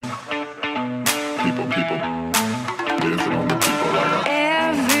people, dancing on the people like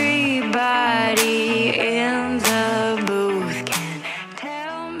Everybody in the booth can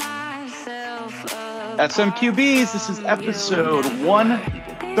tell myself SMQBs, this is episode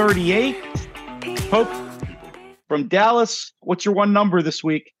 138. Pope from Dallas, what's your one number this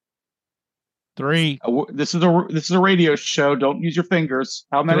week? 3. This is a radio show. Don't use your fingers.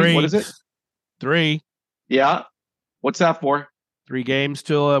 How many? 3. What is it? 3. Yeah. What's that for? 3 games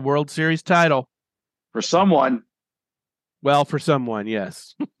to a World Series title. For someone. Well, for someone,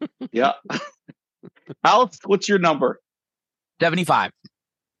 yes. Yeah. Alex, what's your number? 75.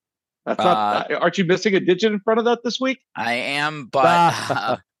 That's not, aren't you missing a digit in front of that this week? I am,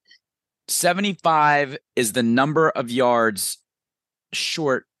 but 75 is the number of yards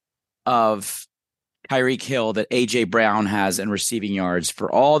short of Tyreek Hill that A.J. Brown has in receiving yards. For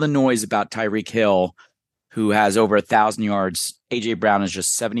all the noise about Tyreek Hill, who has over 1,000 yards, A.J. Brown is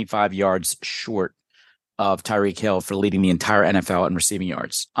just 75 yards short of Tyreek Hill for leading the entire NFL in receiving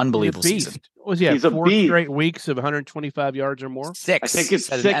yards. Unbelievable season. Was he He's a 4 beast. straight weeks of 125 yards or more? 6. I think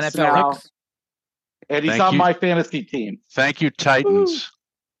it's At 6 an NFL now. record. And he's Thank on you. my fantasy team. Thank you, Titans.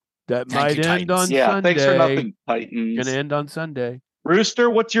 That Thank might you, end Titans. on Yeah, Sunday. thanks for nothing, Titans. Gonna end on Sunday. Rooster,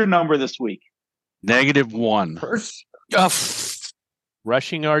 what's your number this week? -1.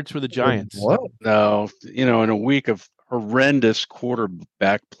 Rushing yards for the Giants. What? No, in a week of horrendous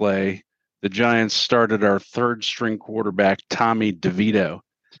quarterback play, the Giants started our third-string quarterback, Tommy DeVito,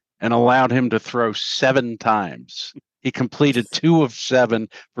 and allowed him to throw 7 times. He completed 2 of 7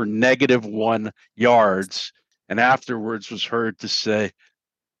 for -1 yards, and afterwards was heard to say,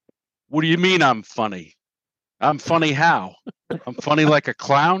 "What do you mean I'm funny? I'm funny how? I'm funny like a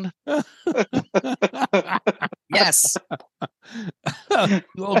clown?" Yes.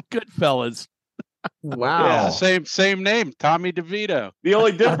 Little Goodfellas. Wow. Yeah, Same name, Tommy DeVito. The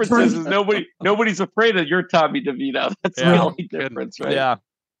only difference is nobody's afraid of your Tommy DeVito. That's the Yeah. only difference, right? Yeah.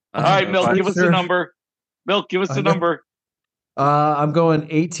 All right, Milk, Sure. give us the number. Milk, give us the number. I'm going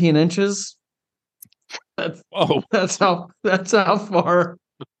 18 inches. Oh, That's how far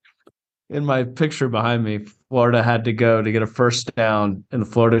in my picture behind me, Florida had to go to get a first down in the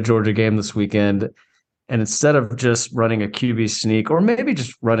Florida-Georgia game this weekend. And instead of just running a QB sneak, or maybe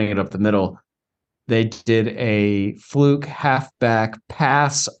just running it up the middle, they did a fluke halfback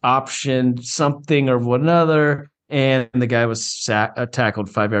pass option, something or another, and the guy was tackled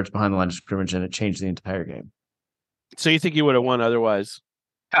 5 yards behind the line of scrimmage, and it changed the entire game. so you think you would have won otherwise?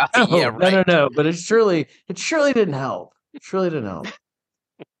 Yeah, right. No. But it surely didn't help. It surely didn't help.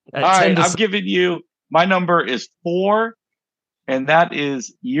 At All right, 10 to I'm giving you my number is 4, and that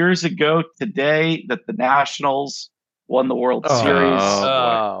is years ago today that the Nationals won the World Oh. Series.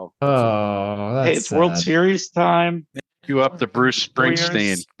 Oh. Oh, that's Hey, it's World sad. Series time. You up to Bruce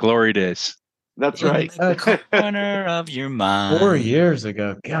Springsteen, Glory Days. That's right. In the corner of your mind. 4 years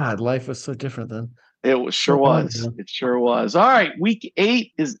ago. God, life was so different then. Sure was. It sure was. All right, week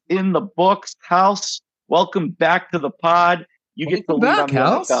 8 is in the books. House, welcome back to the pod. You get the Welcome lead on back, the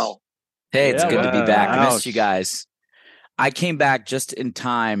House. NFL. Hey, it's Yeah, good to be back. I wow. missed you guys. I came back just in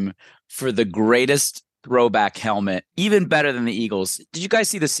time for the greatest throwback helmet, even better than the Eagles. Did you guys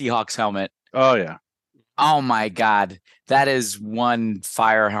see the Seahawks helmet? Oh yeah. Oh my God. That is one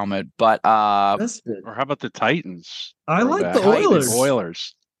fire helmet. But That's good. Or how about the Titans? I like the Throwback. Oilers.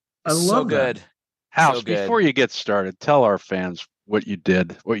 Oilers. I love so that. good. House, So good. before you get started, tell our fans what you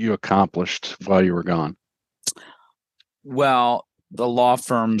did, what you accomplished while you were gone. Well, the law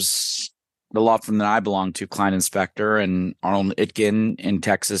firm that I belong to, Klein Inspector and Arnold Itkin in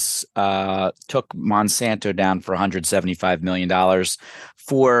Texas, took Monsanto down for $175 million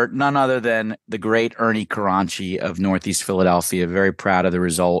for none other than the great Ernie Caranci of Northeast Philadelphia. Very proud of the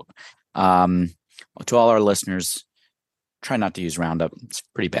result. To all our listeners, try not to use Roundup. It's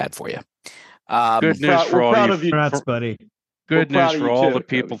pretty bad for you. Good news for we're all proud you. of you. Congrats, buddy. Good We're proud news of for you all too, the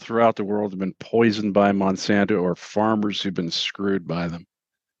people Cody. throughout the world who've been poisoned by Monsanto or farmers who've been screwed by them.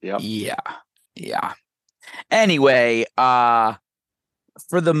 Yep. Yeah. Anyway, for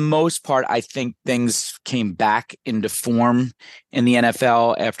the most part, I think things came back into form in the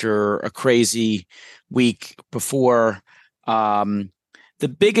NFL after a crazy week before. The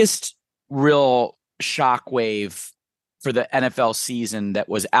biggest real shockwave for the NFL season that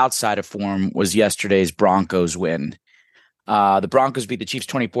was outside of form was yesterday's Broncos win. The Broncos beat the Chiefs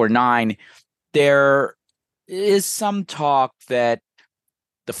 24-9. There is some talk that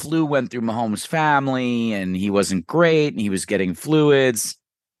the flu went through Mahomes' family and he wasn't great and he was getting fluids.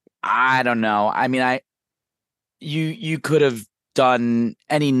 I don't know. I mean, you could have done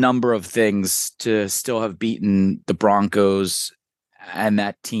any number of things to still have beaten the Broncos and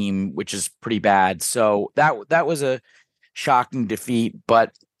that team, which is pretty bad. So that was a shocking defeat.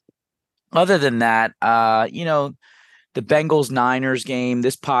 But other than that, the Bengals-Niners game,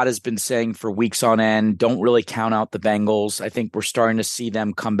 this pod has been saying for weeks on end, don't really count out the Bengals. I think we're starting to see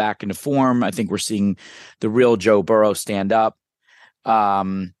them come back into form. I think we're seeing the real Joe Burrow stand up.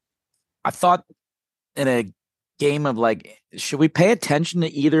 I thought in a game of should we pay attention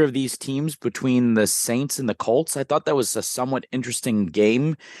to either of these teams between the Saints and the Colts? I thought that was a somewhat interesting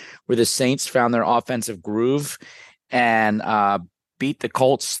game where the Saints found their offensive groove and beat the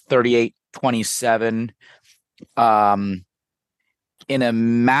Colts 38-27. In a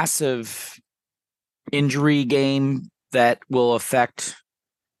massive injury game that will affect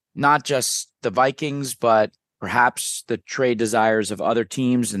not just the Vikings, but perhaps the trade desires of other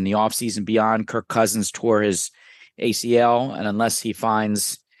teams in the offseason beyond. Kirk Cousins tore his ACL, and unless he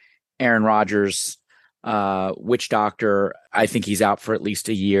finds Aaron Rodgers' witch doctor, I think he's out for at least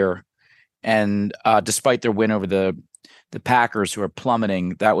a year. And despite their win over the Packers, who are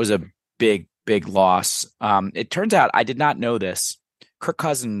plummeting, that was a big loss. It turns out, I did not know this, Kirk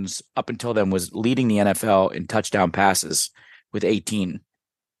Cousins up until then was leading the NFL in touchdown passes with 18.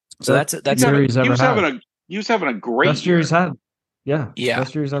 So that's he was having a great best year he's had. Yeah.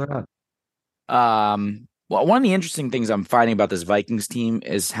 Best year he's ever had. Well, one of the interesting things I'm finding about this Vikings team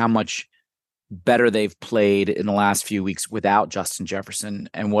is how much better they've played in the last few weeks without Justin Jefferson,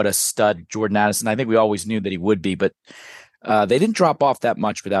 and what a stud Jordan Addison. I think we always knew that he would be, but they didn't drop off that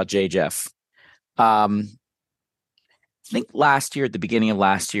much without J. Jeff. I think at the beginning of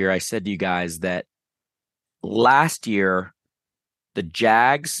last year, I said to you guys that last year, the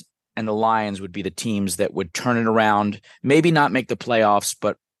Jags and the Lions would be the teams that would turn it around, maybe not make the playoffs,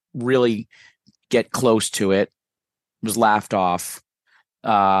 but really get close to it. It was laughed off.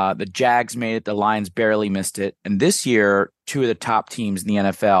 The Jags made it. The Lions barely missed it. And this year, two of the top teams in the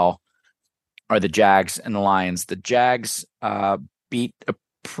NFL are the Jags and the Lions. The Jags beat a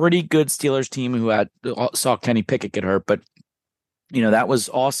pretty good Steelers team who saw Kenny Pickett get hurt, but that was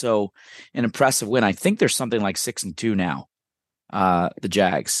also an impressive win. I think there's something like 6-2 now, the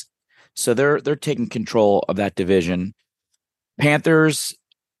Jags. So they're taking control of that division. Panthers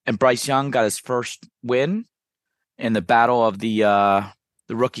and Bryce Young got his first win in the battle of the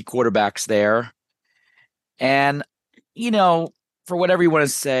rookie quarterbacks there. And, for whatever you want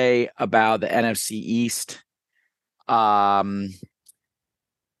to say about the NFC East, I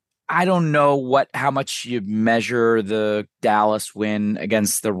don't know how much you measure the Dallas win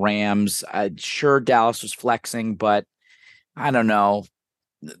against the Rams. Sure, Dallas was flexing, but I don't know.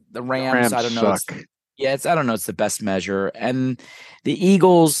 The Rams I don't know. Suck. I don't know. It's the best measure. And the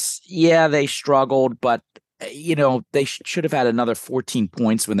Eagles, they struggled, but they should have had another 14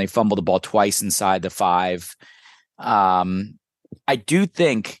 points when they fumbled the ball twice inside the 5. I do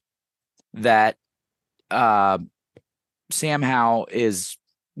think that Sam Howell is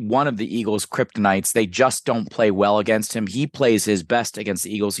one of the Eagles' kryptonites. They just don't play well against him. He plays his best against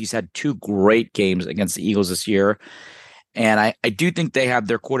the Eagles. He's had 2 great games against the Eagles this year. And I do think they have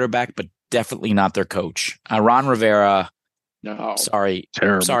their quarterback, but definitely not their coach. Ron Rivera, No. sorry,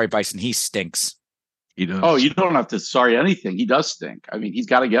 Bison, he stinks. He does. Oh, you don't have to sorry anything. He does stink. I mean, he's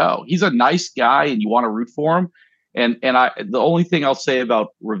got to go. He's a nice guy, and you want to root for him. And the only thing I'll say about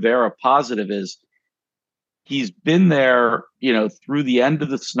Rivera positive is he's been there, through the end of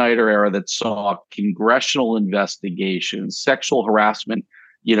the Snyder era that saw congressional investigations, sexual harassment,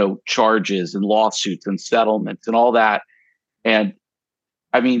 charges and lawsuits and settlements and all that. And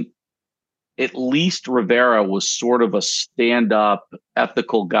I mean, at least Rivera was sort of a stand-up,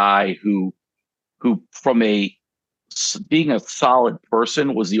 ethical guy who from being a solid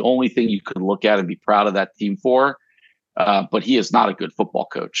person was the only thing you could look at and be proud of that team for. But he is not a good football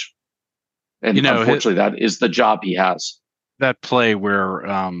coach. And unfortunately, that is the job he has. That play where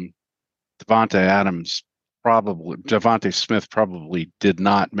Devontae Smith probably did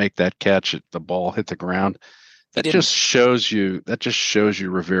not make that catch. The ball hit the ground. That just shows you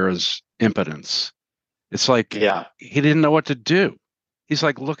Rivera's impotence. It's like he didn't know what to do. He's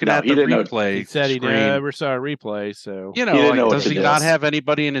like looking at the replay. He said he never saw a replay. So does he not have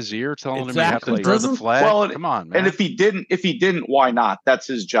anybody in his ear telling him you have to throw the flag? Well, come on, man. And if he didn't, why not? That's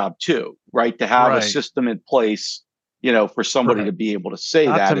his job too, right? To have a system in place, for somebody to be able to say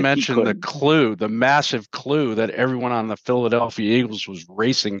that. Not to mention the massive clue that everyone on the Philadelphia Eagles was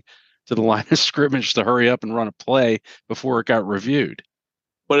racing to the line of scrimmage to hurry up and run a play before it got reviewed.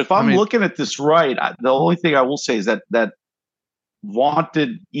 But if I'm looking at this right, the only thing I will say is that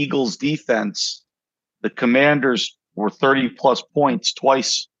vaunted Eagles defense, the Commanders were 30 plus points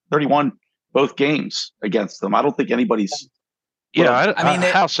twice, 31 both games against them. I don't think anybody's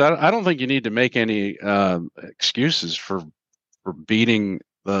House. I don't think you need to make any excuses for beating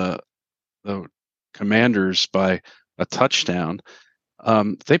the Commanders by a touchdown.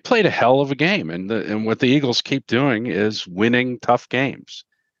 They played a hell of a game, and what the Eagles keep doing is winning tough games,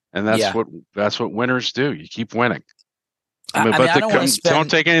 and that's what winners do. You keep winning.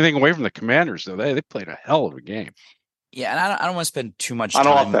 Don't take anything away from the Commanders, though. They played a hell of a game. Yeah, and I don't want to spend too much on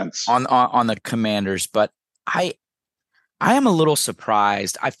time offense on the Commanders, but I am a little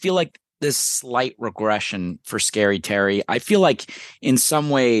surprised. I feel like this slight regression for Scary Terry. I feel like in some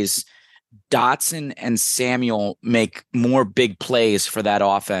ways Dotson and Samuel make more big plays for that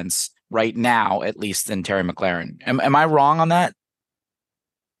offense right now, at least, than Terry McLaurin. Am I wrong on that?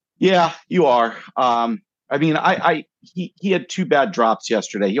 Yeah, you are. He had 2 bad drops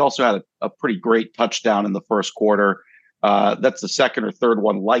yesterday. He also had a pretty great touchdown in the first quarter. That's the second or third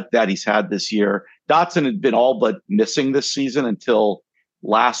one like that he's had this year. Dotson had been all but missing this season until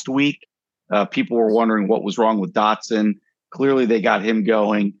last week. People were wondering what was wrong with Dotson. Clearly, they got him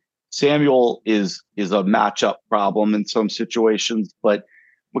going. Samuel is a matchup problem in some situations, but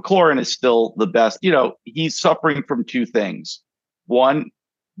McLaurin is still the best. He's suffering from 2 things. One,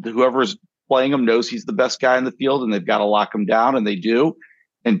 whoever's playing him knows he's the best guy in the field, and they've got to lock him down, and they do.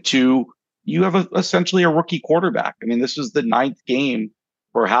 And 2, you have essentially a rookie quarterback. I mean, this is the 9th game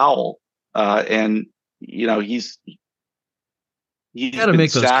for Howell, and he's got to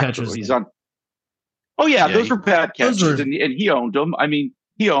make those catches. He's on. Oh yeah, those were bad catches, and he owned them.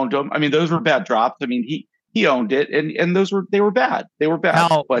 He owned them. Those were bad drops. He owned it, and they were bad. They were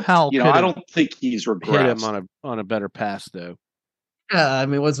bad. I don't think he's regressed. Hit him on a better pass though. Yeah,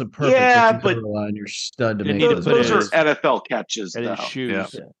 it wasn't perfect. Yeah, but you're stud to make those are NFL catches, though. Yeah.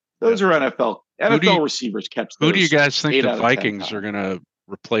 Those are NFL receivers catch. Who do you guys think the Vikings are going to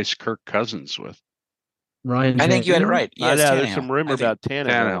replace Kirk Cousins with? Ryan. I think you had it right. Yeah, there's some rumor about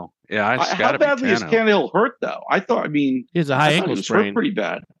Tannehill. Yeah, how badly is Tannehill hurt though? I thought. He has a high ankle sprain. Hurt pretty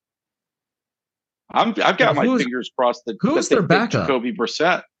bad. I've got my fingers crossed that who's their backup? Jacoby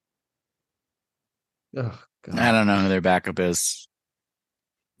Brissett. Oh, God. I don't know who their backup is.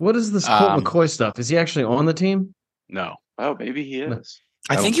 What is this Colt McCoy stuff? Is he actually on the team? No. Oh, maybe he is.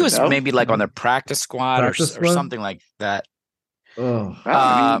 I think he was maybe like on the practice squad or something like that. Oh,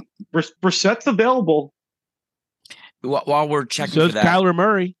 Brissett's available. While we're checking so for that, Kyler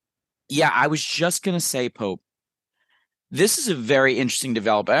Murray. Yeah, I was just going to say, Pope, this is a very interesting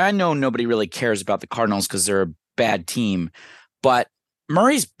development. I know nobody really cares about the Cardinals because they're a bad team, but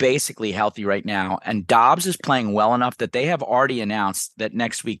Murray's basically healthy right now, and Dobbs is playing well enough that they have already announced that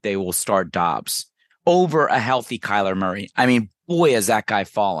next week they will start Dobbs over a healthy Kyler Murray. Boy, has that guy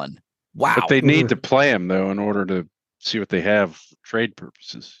fallen. Wow. But they need to play him, though, in order to see what they have for trade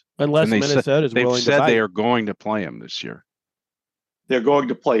purposes. Unless Minnesota is willing to They've said they are going to play him this year. They're going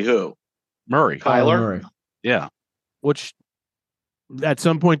to play who? Murray. Kyler? Murray. Yeah. Which at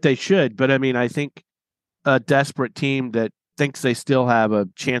some point they should, but I think a desperate team that thinks they still have a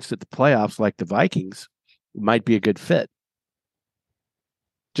chance at the playoffs like the Vikings might be a good fit.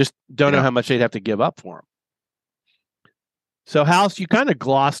 Just don't know how much they'd have to give up for him. So, House, you kind of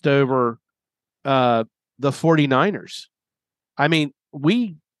glossed over the 49ers.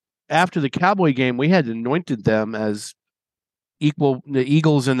 After the Cowboy game, we had anointed them as equal. The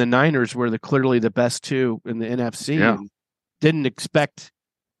Eagles and the Niners were clearly the best 2 in the NFC. Yeah. And didn't expect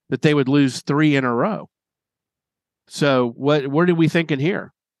that they would lose 3 in a row. So what are we thinking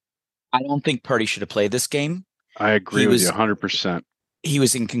here? I don't think Purdy should have played this game. I agree with you 100%. He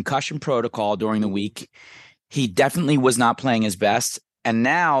was in concussion protocol during the week. He definitely was not playing his best. And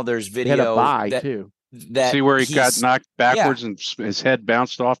now there's video. He had a bye too. See where he got knocked backwards and his head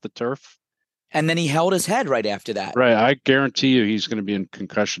bounced off the turf? And then he held his head right after that. Right. I guarantee you he's going to be in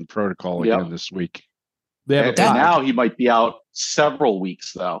concussion protocol again this week. And now he might be out several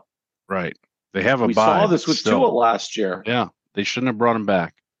weeks, though. Right. They have a bye. We saw this with Tua last year. Yeah. They shouldn't have brought him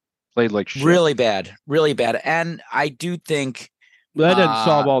back. Played like shit. Really bad. Really bad. And I do think that doesn't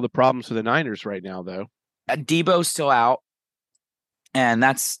solve all the problems for the Niners right now, though. Debo's still out. And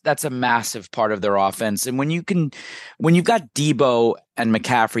that's a massive part of their offense. And when you've got Debo and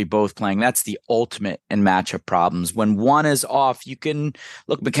McCaffrey both playing, that's the ultimate in matchup problems. When one is off, you can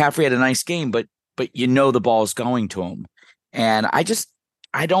look. McCaffrey had a nice game, but the ball is going to him. And I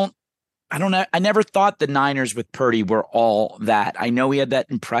don't know. I never thought the Niners with Purdy were all that. I know he had that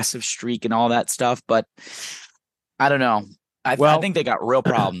impressive streak and all that stuff, but I don't know. I think they got real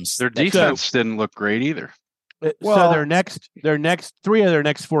problems. Their defense didn't look great either. So their next 3 of their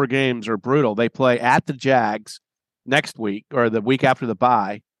next 4 games are brutal. They play at the Jags next week or the week after the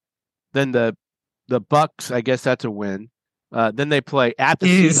bye. Then the Bucks, I guess that's a win. Then they play at the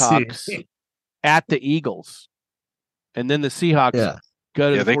Easy. Seahawks, at the Eagles, and then the Seahawks Yeah.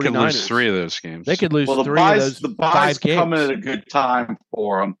 go to Yeah, the they could lose 49ers. 3 of those games. They could lose Well, the 3 of those buys 5 games. come in at a good time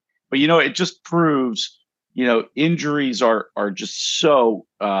for them, but it just proves injuries are just so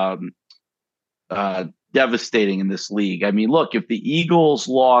devastating in this league. I mean, look, if the Eagles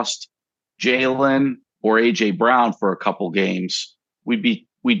lost Jalen or AJ Brown for a couple games, we'd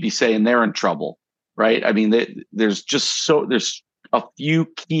be saying they're in trouble, right? I mean, there's a few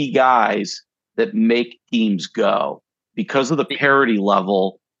key guys that make teams go because of the parity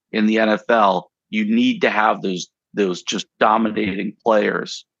level in the NFL. You need to have those just dominating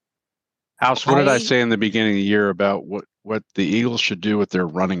players. House, what did I say in the beginning of the year about what the Eagles should do with their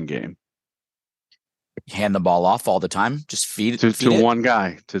running game? Hand the ball off all the time. Just feed it To one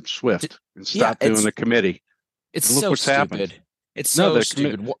guy, to Swift, and stop doing the committee. It's look so what's stupid. happened. It's so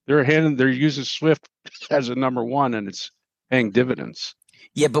stupid. They're using Swift as a number one, and it's paying dividends.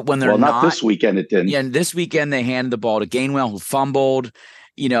 Yeah, but when they're not this weekend, it didn't. Yeah, and this weekend they handed the ball to Gainwell, who fumbled.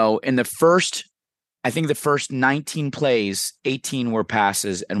 In the first 19 plays, 18 were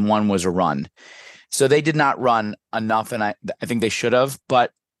passes and 1 was a run. So they did not run enough, and I think they should have.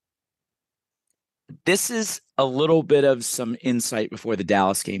 But this is a little bit of some insight before the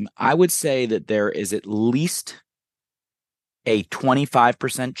Dallas game. I would say that there is at least a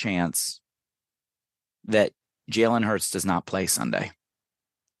 25% chance that Jalen Hurts does not play Sunday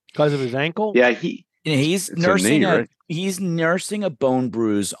because of his ankle. Yeah, he's nursing a bone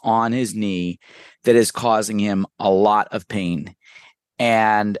bruise on his knee that is causing him a lot of pain.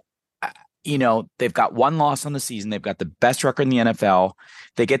 And they've got 1 loss on the season. They've got the best record in the NFL.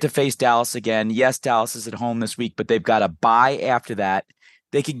 They get to face Dallas again. Yes, Dallas is at home this week, but they've got a bye after that.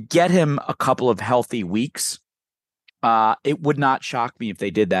 They could get him a couple of healthy weeks. It would not shock me if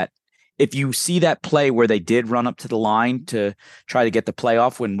they did that. If you see that play where they did run up to the line to try to get the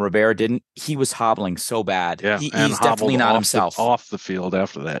playoff when Rivera didn't, he was hobbling so bad. Yeah, he's definitely not himself. Off the field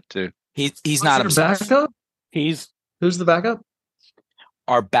after that too. He's not himself. Backup? Who's the backup?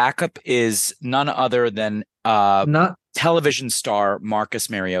 Our backup is none other than television star Marcus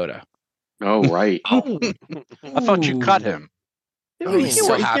Mariota. Oh, right. I thought you cut him. We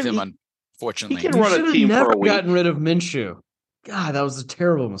still have him, unfortunately. He can run a team for a week. Gotten rid of Minshew. God, that was a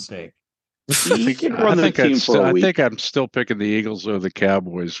terrible mistake. He can run the team for a week. I think I'm still picking the Eagles over the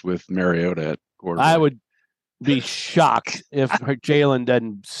Cowboys with Mariota at quarterback. I would be shocked if Jalen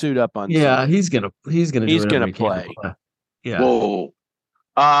doesn't suit up on. Yeah, Sunday. he's gonna play. Yeah. Whoa.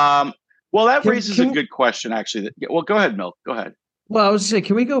 Well, that raises a good question, actually. Well, go ahead, Milk. Go ahead. Well, I was saying,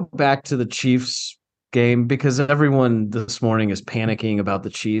 can we go back to the Chiefs game, because everyone this morning is panicking about the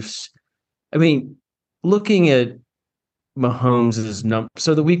Chiefs? I mean, looking at Mahomes'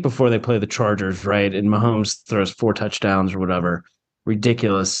 so the week before they play the Chargers, right? And Mahomes throws 4 touchdowns or whatever.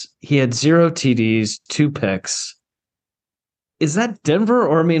 Ridiculous. He had 0 TDs, 2 picks. Is that Denver?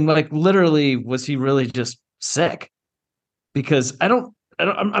 Or, I mean, like, literally, was he really just sick? Because I'm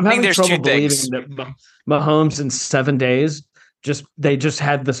having trouble believing that Mahomes in 7 days they just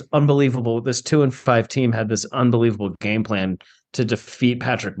had this 2-5 team had this unbelievable game plan to defeat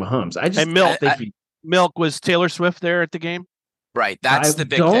Patrick Mahomes. Milk, was Taylor Swift there at the game? Right. That's the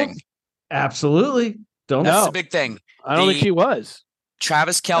big thing. Absolutely. That's the big thing. I don't think she was.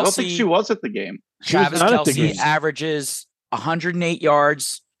 Travis Kelce. I don't think she was at the game. Travis Kelce averages 108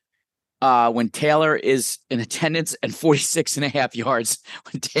 yards when Taylor is in attendance and 46.5 yards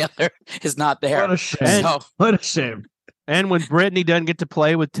when Taylor is not there. What a shame. What a shame. And when Brittany doesn't get to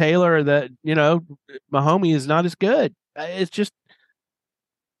play with Taylor, Mahomes is not as good. It's just,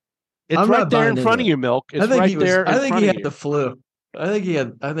 it's right there in front of you, Milk. It's right there. I think he had the flu. I think he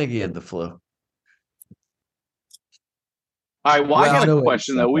had the flu. All right. Well, I got a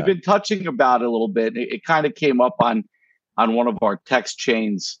question though. We've been touching about it a little bit. It kind of came up on one of our text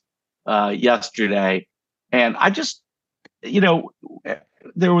chains yesterday, and I just,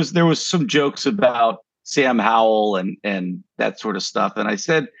 there was some jokes about Sam Howell and that sort of stuff, and I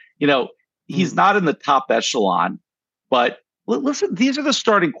said, he's not in the top echelon, but listen, these are the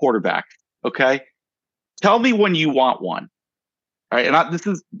starting quarterbacks. Okay, tell me when you want one. All right, and this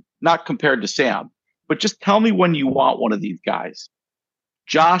is not compared to Sam, but just tell me when you want one of these guys.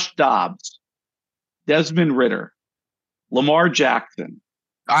 Josh Dobbs, Desmond Ridder, Lamar Jackson.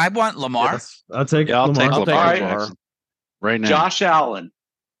 I want Lamar. Yes, I'll take Lamar. I'll take Lamar Jackson. Right now. Josh Allen.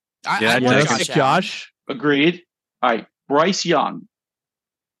 I want Josh. Agreed. All right. Bryce Young.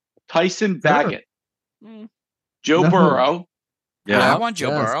 Tyson Baggett. Joe Burrow. Yeah, I want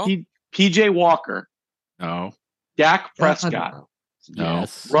Joe Burrow. PJ Walker. No. Dak Prescott. No.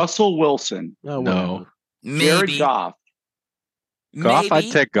 Russell Wilson. No. Jared Goff. Goff,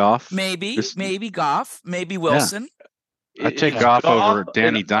 I'd take Goff. Maybe Goff, maybe Wilson. I'd take Is Goff Goff over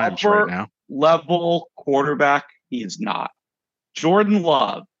Danny an Dimes upper right now. level quarterback? He is not. Jordan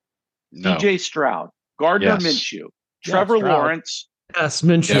Love, No. CJ Stroud, Gardner Yes. Minshew, Trevor Stroud. Lawrence. Yes,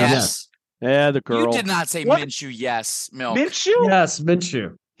 Minshew. Yes. Yeah, the You girl. did not say What? Minshew. Yes, Milk. Minshew Yes,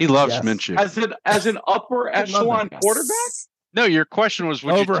 Minshew. He loves Yes. Minshew. as an upper I love echelon that guy. quarterback? No, your question was,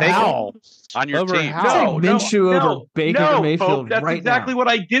 would Over you take Howell. him on your Over team? Howell. I'd take Minshew over Baker no, Mayfield Pope, that's right exactly now. what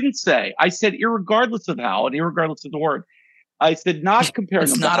I didn't say. I said irregardless of how and irregardless of the word. I said not comparing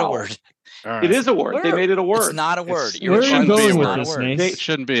It's them not to a Howell. word. All right. It is a word. They Where- made it a word. It's not a word. It's- You're Where are you trying to say going it's with not a this, word. Nate? It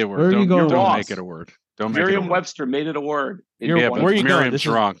shouldn't be a word. Where are you Don't, going don't with make this? it a word. Don't make it a word. Merriam-Webster made it a word. You're- Yeah, where but are you going? Miriam's This is-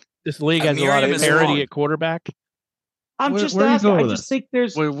 wrong. This league has a lot Miriam of is parity wrong. at quarterback. I'm Where- just where are you asking. going I with just this? think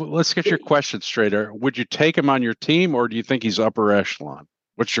there's Wait, let's get your question straight. Would you take him on your team, or do you think he's upper echelon?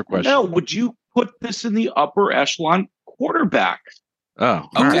 What's your question? no. Would you put this in the upper echelon quarterback? Oh,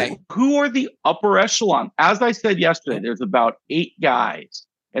 all Okay. right. Who are the upper echelon? As I said yesterday, there's about 8 guys,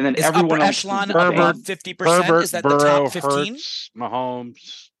 and then Is everyone upper else echelon is the above same. 50%? Herbert, Is that the Burrow, top 15? Hurts,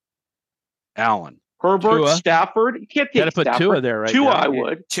 Mahomes, Allen. Herbert, Tua. Stafford. You can't Got to take put Stafford. Tua there right Tua, now. I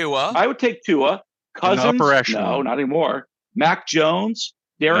would. Tua. I would take Tua. In the Cousins, upper echelon. no, not anymore. Mac Jones,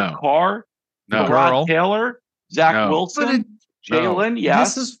 Derek No. Carr, No. Rod Taylor, Zach No. Wilson, No. Jalen.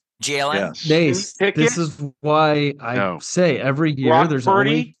 Yes, This is Jalen. Yes. Nace. Pickett. This is why I No. say every year Brock there's Purdy.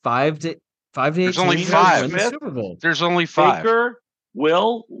 only 5 to 8 There's only teams five. that win the Smith. Super Bowl. There's only 5. Baker,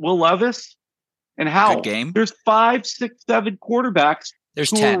 Will Levis, and Howell. Good game. There's 5, 6, 7 quarterbacks. There's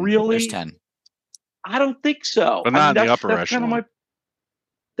Who 10. really- There's 10. I don't think so. But not in the upper that's kind of echelon.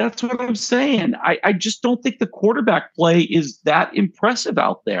 that's what I'm saying. I just don't think the quarterback play is that impressive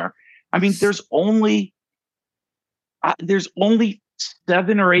out there. I mean, there's only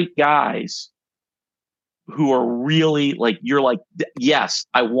 7 or 8 guys who are really like, you're like, yes,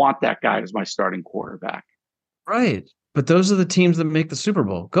 I want that guy as my starting quarterback. Right. But those are the teams that make the Super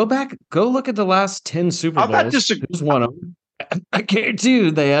Bowl. Go back, go look at the last 10 Super I'm not Bowls. disagreeing. Who's won them? I guarantee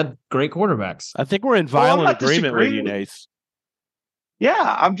you they had great quarterbacks. I think we're in Well, I'm violent not agreement with you, disagreeing with- Nace.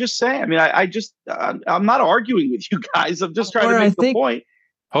 Yeah, I'm just saying. I mean, I'm not arguing with you guys. I'm just trying Or to I make the think- point.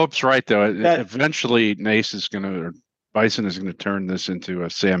 Hope's right though. That- Eventually, Nace is going to, or Bison is going to turn this into a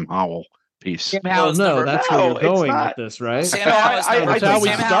Sam Howell piece. Sam Howell Well, is no, number, that's No, where you're it's going not. with this, right? Sam No, Howell is I- number, That's how we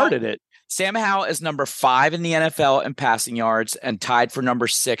Sam Howell- started it. Sam Howell is number 5 in the NFL in passing yards and tied for number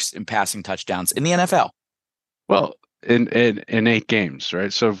 6 in passing touchdowns in the NFL. Well, in 8 games,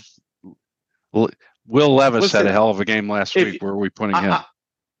 right? So Will Levis Listen, had a hell of a game last if- week. Where are we putting him?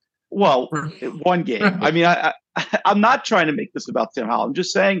 Well, one game. I mean, I'm not trying to make this about Sam Howell. I'm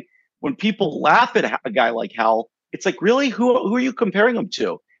just saying when people laugh at a guy like Howell, it's like, really, who are you comparing him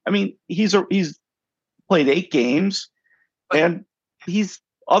to? I mean, he's played 8 games, and he's,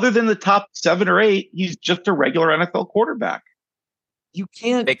 other than the top 7 or 8, he's just a regular NFL quarterback. You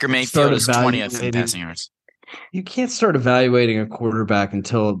can't Baker Mayfield start is 20th in evaluating- passing yards. You can't start evaluating a quarterback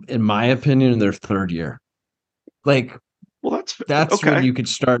until, in my opinion, their 3rd year. Like Well, that's okay. when you could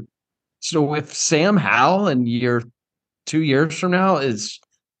start. So if Sam Howell in 2 years from now is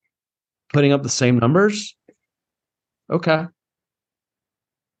putting up the same numbers, okay.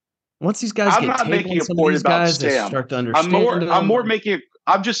 Once these guys I'm get not tape making on a some point of these about guys, they Sam. start to I'm understand. more making.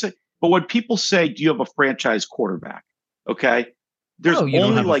 I'm just saying. But when people say, "Do you have a franchise quarterback?" Okay, there's No, you don't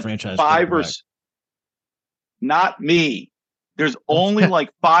only have a like franchise 5 or quarterback. not me. There's only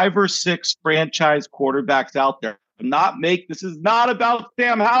like 5 or 6 franchise quarterbacks out there. This is not about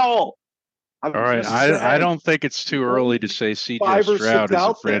Sam Howell. I'm All right, just I saying. don't think it's too early to say CJ 5 or 6 Stroud is a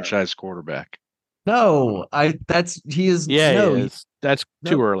out there. franchise quarterback. No, he is. Yeah, no, it is. That's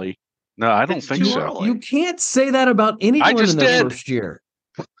No. too early. No, I don't It's think too so. early. you can't say that about anyone just in their did. first year.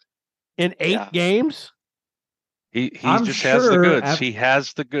 In 8 Yeah. games? He I'm just has the sure goods. He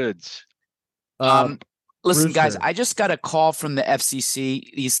has the goods. Listen, guys, Rooster. I just got a call from the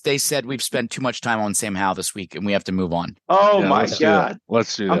FCC. They said we've spent too much time on Sam Howell this week, and we have to move on. Oh Yeah, my let's do that. God!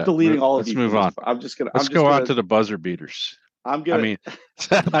 Let's do that. I'm deleting all of Let's these. move on. I'm just gonna. Let's go on to the buzzer beaters. I'm I gonna. mean,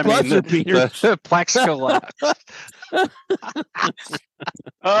 Buzzer beaters. the Plaxico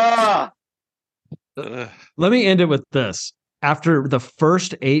Ah, Let me end it with this. After the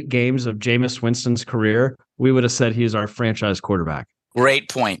first 8 games of Jameis Winston's career, we would have said he's our franchise quarterback. Great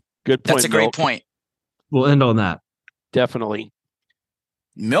point. Good point. That's a great Milk. point. We'll end on that. Definitely.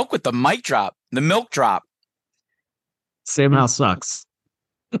 Milk with the mic drop, the milk drop. Sam Howell sucks.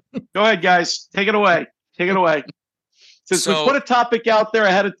 go ahead, guys. Take it away. Take it away. Since So- we put a topic out there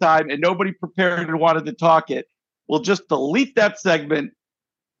ahead of time and nobody prepared and wanted to talk it, we'll just delete that segment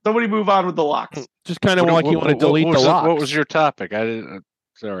Somebody move on with the locks. Just kind of like you want to delete the locks. What was your topic? I didn't.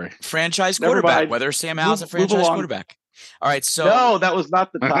 Sorry. Franchise Never quarterback. mind. Whether Sam Howell's a Move franchise along. quarterback. All right. So No, that was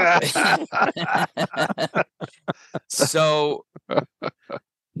not the topic. So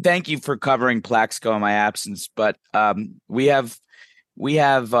thank you for covering Plaxico in my absence, but we have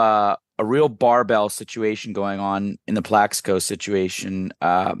a real barbell situation going on in the Plaxico situation.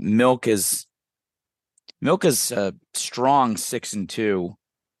 Milk is a strong 6-2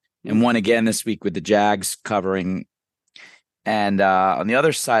 and won again this week with the Jags covering. And on the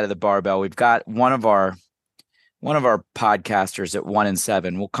other side of the barbell, we've got one of our podcasters at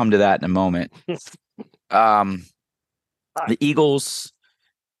 1-7. We'll come to that in a moment. The Eagles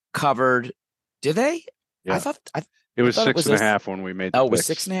covered. Did they? Yeah. I thought It was thought it 6.5 when we made the it was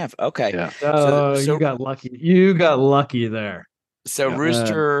picks. 6.5. Okay. Yeah. Oh, So- you got lucky. You got lucky there. So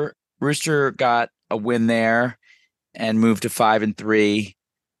Yeah. Rooster got a win there and moved to 5-3.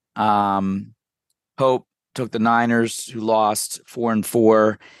 Hope took the Niners, who lost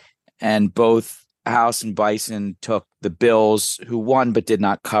 4-4, and both House and Bison took the Bills, who won but did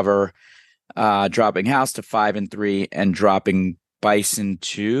not cover, dropping House to 5-3 and dropping Bison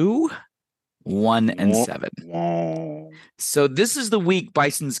to 1-7. Whoa. So this is the week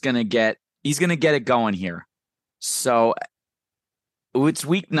Bison's gonna get. He's gonna get it going here. So it's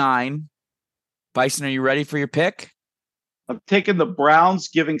week 9. Bison, are you ready for your pick? I'm taking the Browns,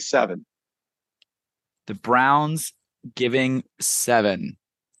 giving 7. The Browns giving 7.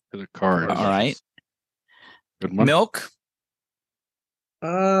 To the Cards. All right. Good one. Milk.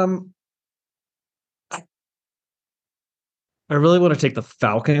 I really want to take the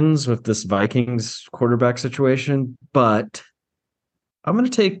Falcons with this Vikings quarterback situation, but I'm going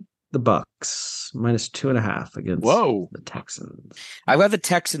to take the Bucks -2.5 against Whoa. the Texans. I've got the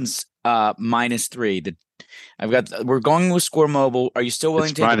Texans -3. We're going with Score Mobile. Are you still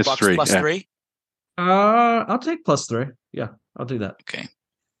willing It's to take the Bucks -3, plus yeah. 3? I'll take +3. Yeah, I'll do that. Okay.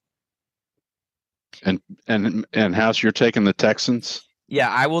 And House, you're taking the Texans? Yeah,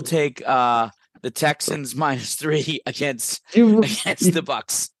 I will take the Texans -3 against You the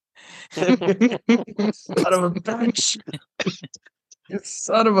Bucks. son of a bitch. You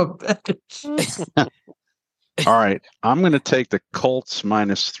son of a bitch. All right. I'm going to take the Colts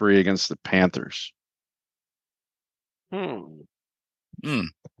 -3 against the Panthers.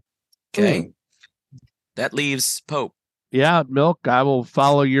 Okay. That leaves Pope. Yeah, Milk, I will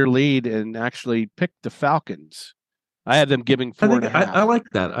follow your lead and actually pick the Falcons. I had them giving 4.5. I like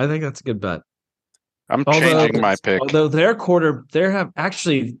that. I think that's a good bet. I'm Although- changing my pick. Although they have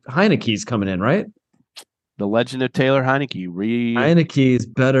actually Heineke's coming in, right? The Legend of Taylor Heineke Heineke's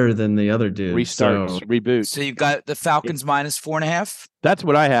better than the other dude. restarts, So reboots. So you've got the Falcons -4.5. That's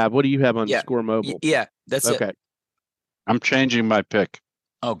what I have. What do you have on Yeah. Score Mobile? Yeah, that's it. Okay. I'm changing my pick.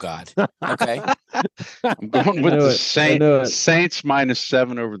 Oh God. Okay. I'm going with knew the it. I knew it. Saints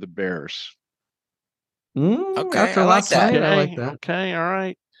 -7 over the Bears. Okay, after I like last that. night, I like that. Okay, all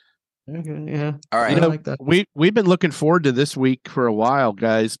right. Okay, yeah. All right. I You know, like that. We've been looking forward to this week for a while,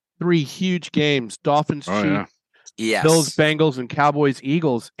 guys. 3 huge games: Dolphins, Oh, Chiefs, yeah. Yes. Bills, Bengals, and Cowboys,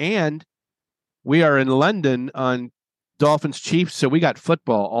 Eagles. And we are in London on Dolphins, Chiefs, so we got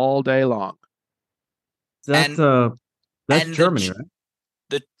football all day long. That's and the Germany, Ch- right?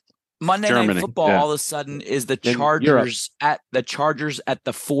 Monday Germany, Night Football yeah. all of a sudden is the In Chargers at the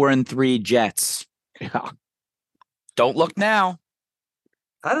 4-3 Jets. Yeah. Don't look now.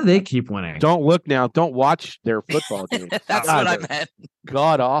 How do they keep winning? Don't look now. Don't watch their football games. That's God, what I they're meant.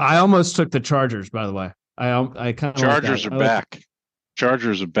 God awful. I almost took the Chargers, by the way. I kind of Chargers are back.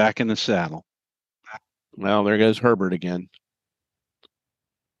 Chargers are back in the saddle. Well, there goes Herbert again.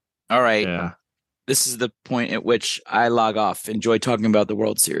 All right. Yeah. This is the point at which I log off. Enjoy talking about the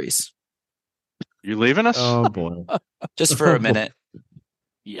World Series. You leaving us? Oh boy. Just for a minute.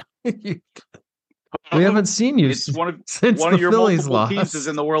 We haven't seen you It's one of since one the of your Phillies multiple lost. teams is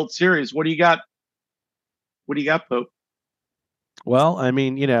in the World Series. What do you got? What do you got, Pope? Well, I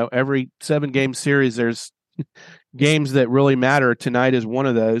mean, every 7-game series, there's games that really matter. Tonight is one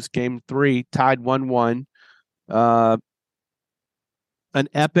of those. Game 3 tied 1-1. An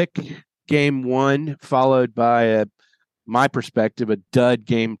epic game 1 followed by my perspective, a dud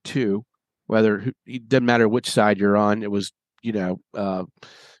game 2. It doesn't matter which side you're on. It was,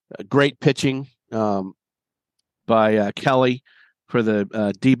 great pitching by Kelly for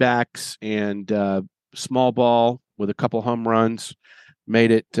the D-backs and small ball with a couple home runs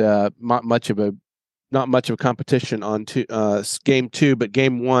made it not much of a competition on game 2, but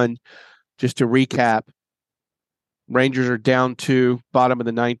game 1, just to recap, Rangers are down 2, bottom of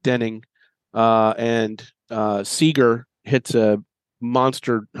the 9th inning, and Seager hits a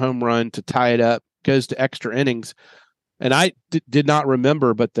monster home run to tie it up, goes to extra innings. And I did not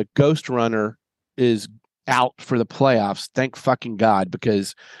remember, but the ghost runner is out for the playoffs. Thank fucking God,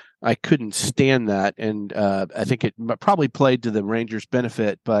 because I couldn't stand that. And I think it probably played to the Rangers'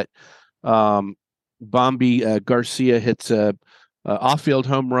 benefit, but Bombi Garcia hits a off-field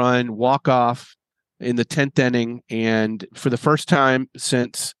home run, walk-off in the 10th inning. And for the first time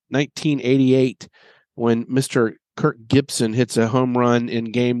since 1988, when Mr. Kirk Gibson hits a home run in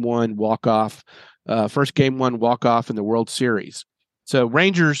Game 1 walk-off, first Game 1 walk-off in the World Series. So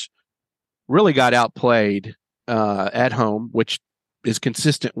Rangers really got outplayed at home, which is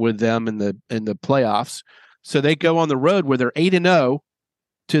consistent with them in the playoffs. So they go on the road where they're 8-0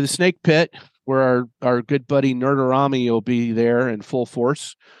 to the Snake Pit, where our good buddy Nerdarami will be there in full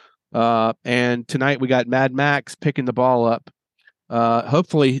force. And tonight we got Mad Max picking the ball up.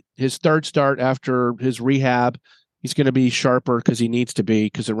 Hopefully his third start after his rehab, he's going to be sharper because he needs to be,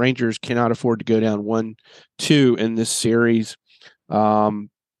 because the Rangers cannot afford to go down 1-2 in this series.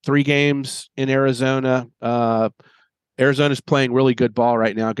 3 games in Arizona. Arizona's playing really good ball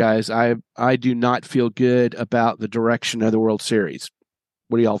right now, guys. I do not feel good about the direction of the World Series.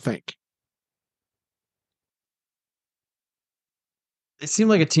 What do y'all think? They seem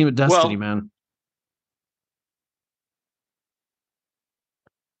like a team of destiny, man.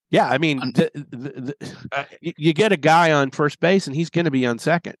 Yeah, I mean, you get a guy on first base, and he's going to be on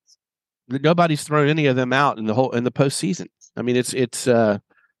second. Nobody's thrown any of them out in the postseason. I mean, it's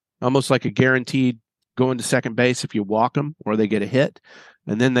almost like a guaranteed going to second base if you walk them or they get a hit,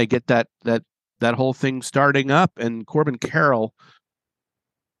 and then they get that whole thing starting up. And Corbin Carroll,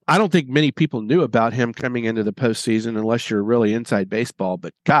 I don't think many people knew about him coming into the postseason unless you're really inside baseball.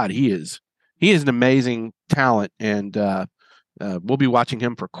 But God, he is an amazing talent, and we'll be watching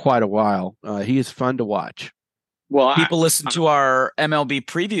him for quite a while. He is fun to watch. Well, people listen to our MLB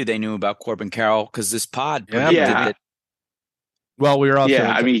preview. They knew about Corbin Carroll because this pod predicted that. Well, we were also.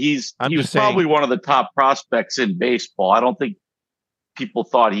 Yeah, I mean, he's probably one of the top prospects in baseball. I don't think people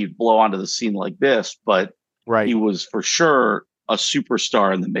thought he'd blow onto the scene like this, but he was for sure a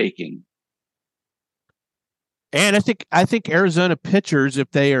superstar in the making. And I think Arizona pitchers, if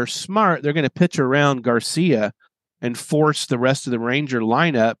they are smart, they're going to pitch around Garcia and force the rest of the Ranger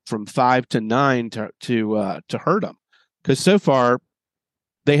lineup from 5 to 9 to hurt them, because so far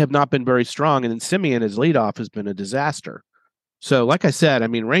they have not been very strong. And then Simeon as leadoff has been a disaster. So, like I said, I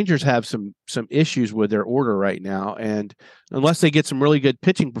mean, Rangers have some issues with their order right now, and unless they get some really good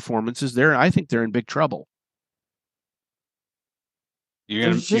pitching performances, I think they're in big trouble. You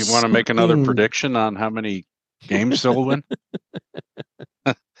want to make another prediction on how many games they'll win?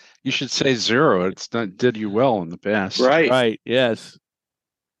 You should say 0. Did you well in the past, right? Yes.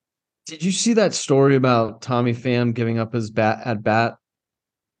 Did you see that story about Tommy Pham giving up his at bat?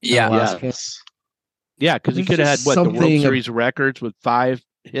 Yeah. Yeah, because he could have had the World Series records with 5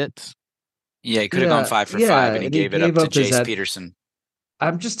 hits. Yeah, he could have gone 5 for 5, and he gave it up to Jace Peterson.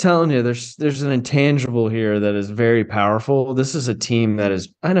 I'm just telling you, there's an intangible here that is very powerful. This is a team that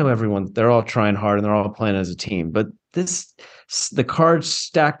is, I know everyone, they're all trying hard and they're all playing as a team, but the cards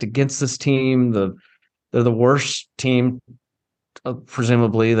stacked against this team, they're the worst team,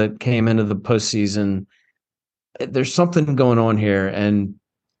 presumably, that came into the postseason. There's something going on here, and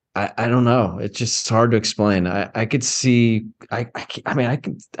I don't know. It's just hard to explain. I could see. I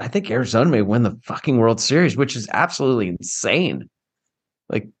think Arizona may win the fucking World Series, which is absolutely insane.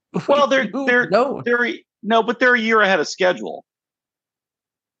 Like, well, they're but they're a year ahead of schedule.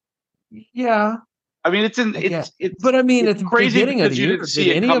 Yeah, I mean, it's but I mean, it's crazy beginning of the year.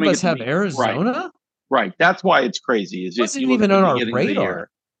 Did any of us have Arizona? Right. That's why it's crazy. It wasn't even on our radar.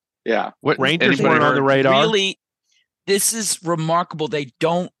 Yeah, Rangers weren't on the radar. Really. This is remarkable. They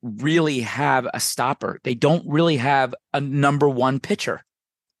don't really have a stopper. They don't really have a number 1 pitcher.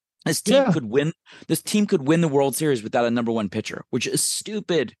 This team could win. This team could win the World Series without a number 1 pitcher, which is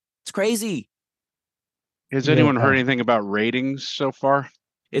stupid. It's crazy. Has anyone heard anything about ratings so far?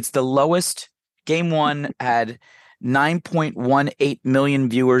 It's the lowest. Game 1 had 9.18 million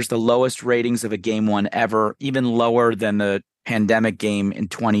viewers, the lowest ratings of a Game 1 ever, even lower than the pandemic game in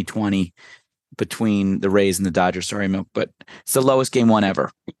 2020. Between the Rays and the Dodgers. Sorry, Milk, but it's the lowest Game 1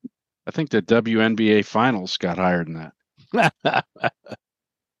 ever. I think the WNBA finals got higher than that.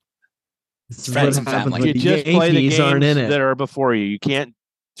 Friends and family. You just play the games that are before you. You can't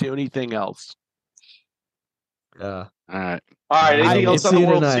do anything else. All right. Anything else on the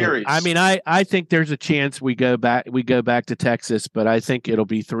World Series? I mean, I think there's a chance we go back to Texas, but I think it'll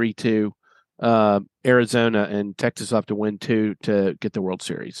be 3-2 Arizona, and Texas will have to win 2 to get the World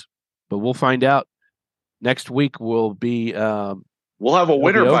Series. But we'll find out. Next week we'll We'll have a It'll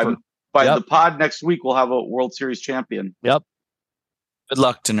winner be by over. by Yep. the pod next week. We'll have a World Series champion. Yep. Good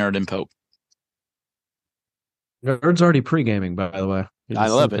luck to Nerd and Pope. Nerd's already pre-gaming, by the way. You I just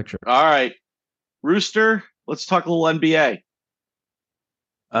see love the it. picture. All right, Rooster. Let's talk a little NBA.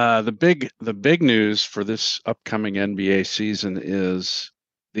 The big news for this upcoming NBA season is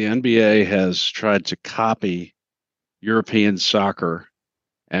the NBA has tried to copy European soccer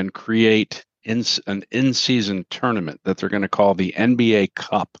and create an in-season tournament that they're going to call the NBA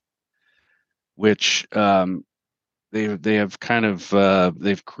Cup, which they have kind of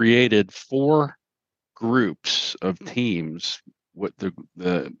they've created 4 groups of teams with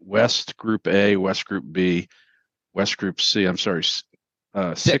the West Group A, West Group B, West Group C. I'm sorry,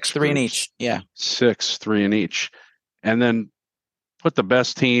 6 3 in groups. each. Yeah. 6, 3 in each, and then put the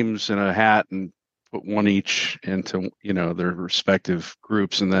best teams in a hat and put one each into their respective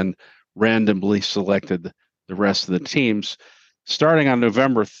groups, and then randomly selected the rest of the teams. Starting on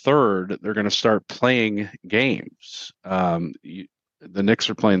November 3rd, they're going to start playing games. The Knicks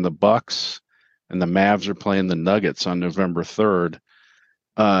are playing the Bucks, and the Mavs are playing the Nuggets on November 3rd.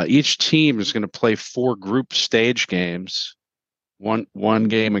 Each team is going to play 4 group stage games, one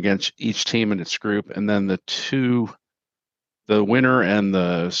game against each team in its group, and then the winner and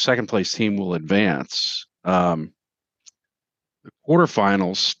the second place team will advance. The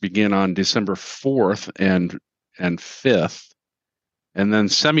quarterfinals begin on December 4th and 5th, and then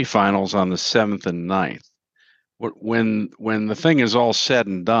semifinals on the 7th and 9th. When the thing is all said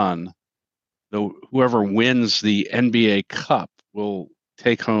and done, whoever wins the NBA Cup will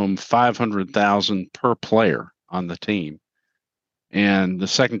take home $500,000 per player on the team, and the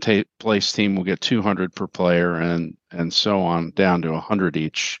second place team will get $200 per player, and so on down to $100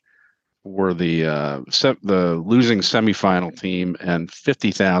 each for the losing semifinal team, and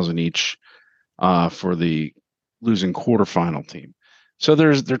 $50,000 each for the losing quarterfinal team. So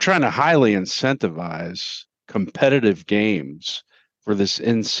they're trying to highly incentivize competitive games for this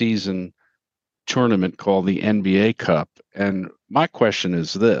in-season tournament called the NBA Cup. And my question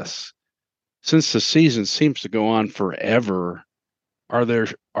is this: since the season seems to go on forever, are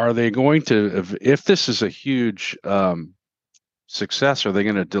they going to, if this is a huge success, are they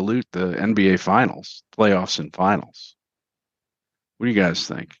going to dilute the NBA finals, playoffs and finals? What do you guys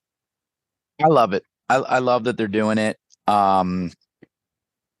think? I love it. I love that they're doing it. I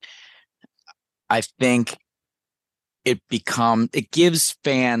think it gives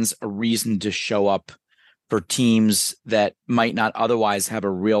fans a reason to show up for teams that might not otherwise have a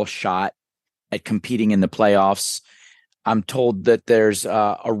real shot at competing in the playoffs. I'm told that there's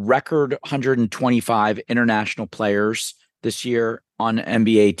a record 125 international players this year on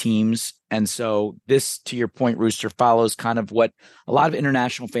NBA teams. And so this, to your point, Rooster, follows kind of what a lot of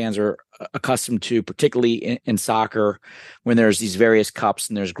international fans are accustomed to, particularly in soccer, when there's these various cups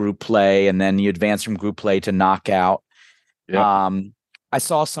and there's group play, and then you advance from group play to knockout. Yeah. I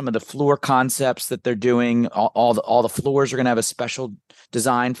saw some of the floor concepts that they're doing. All the floors are going to have a special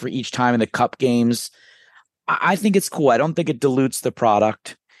design for each time in the cup games. I think it's cool. I don't think it dilutes the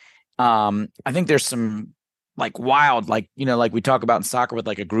product. I think there's some wild, like we talk about in soccer with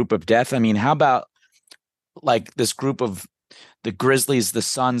like a group of death. I mean, how about like this group of the Grizzlies, the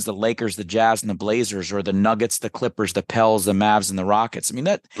Suns, the Lakers, the Jazz, and the Blazers, or the Nuggets, the Clippers, the Pels, the Mavs, and the Rockets? I mean,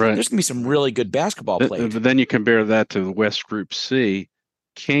 there's going to be some really good basketball played. But then you compare that to the West Group C: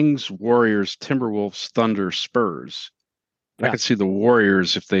 Kings, Warriors, Timberwolves, Thunder, Spurs. Yeah. I could see the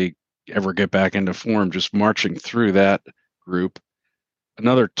Warriors, if they ever get back into form, just marching through that group.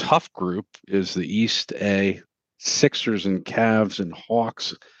 Another tough group is the East A: Sixers and Cavs and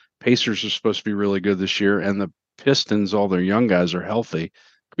Hawks. Pacers are supposed to be really good this year, and the Pistons, all their young guys are healthy.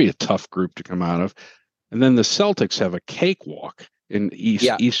 Could be a tough group to come out of. And then the Celtics have a cakewalk in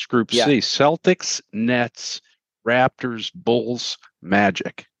East Group C: Celtics, Nets, Raptors, Bulls,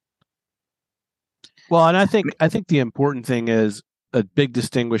 Magic. Well, and I think the important thing is, a big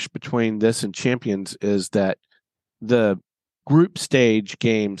distinguish between this and Champions is that the group stage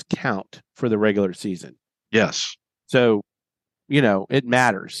games count for the regular season. Yes. So, it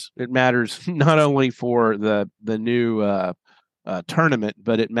matters. It matters not only for the new tournament,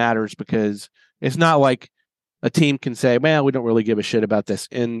 but it matters because it's not like a team can say, well, we don't really give a shit about this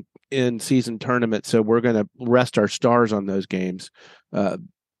in season tournament, so we're going to rest our stars on those games.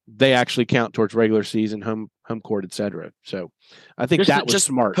 They actually count towards regular season, home court, etc. So I think that was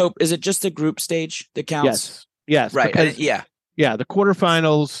smart. Pope, is it just the group stage that counts? Yes. Right. Because, yeah. The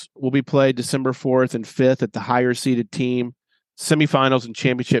quarterfinals will be played December 4th and 5th at the higher seeded team. Semifinals and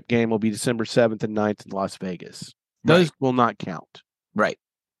championship game will be December 7th and 9th in Las Vegas. Those will not count. Right.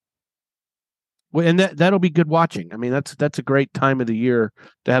 Well, and that'll be good watching. I mean, that's a great time of the year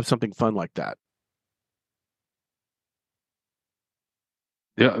to have something fun like that.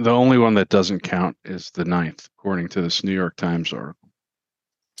 Yeah, the only one that doesn't count is the 9th, according to this New York Times article.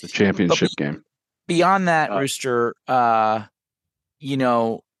 The championship game. Beyond that, Rooster,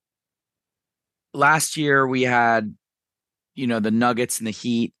 last year we had, the Nuggets and the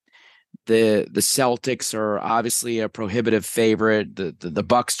Heat. The Celtics are obviously a prohibitive favorite. The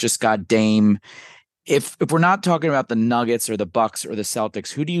Bucks just got Dame. If we're not talking about the Nuggets or the Bucks or the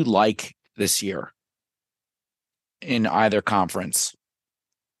Celtics, who do you like this year in either conference?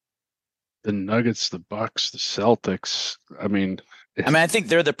 The Nuggets, the Bucks, the Celtics. I think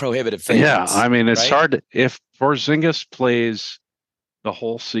they're the prohibitive favorites. Yeah, it's right? hard if Porzingis plays the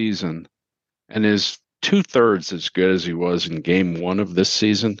whole season and is 2/3 as good as he was in game 1 of this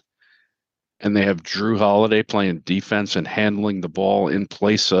season, and they have Drew Holiday playing defense and handling the ball in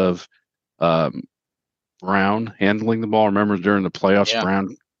place of Brown handling the ball. Remember during the playoffs,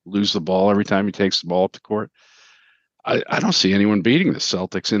 Brown lose the ball every time he takes the ball up the court. I don't see anyone beating the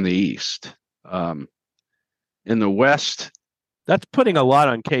Celtics in the East. In the West, that's putting a lot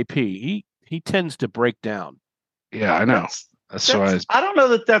on KP. He tends to break down. Yeah, I know. That's why I don't know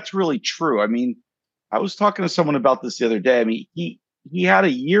that that's really true. I mean, I was talking to someone about this the other day. I mean, he had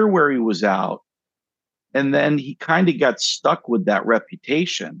a year where he was out, and then he kind of got stuck with that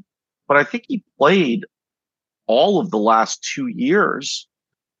reputation. But I think he played all of the last 2 years.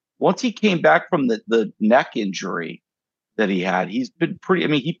 Once he came back from the neck injury that he had, he's been pretty. I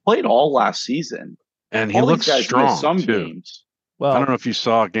mean, he played all last season, and he looks strong some too. Games. Well, I don't know if you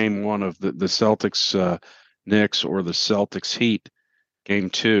saw game 1 of the Celtics Knicks or the Celtics Heat game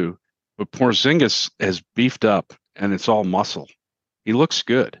 2, but Porzingis has beefed up, and it's all muscle. He looks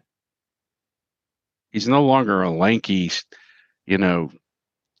good. He's no longer a lanky,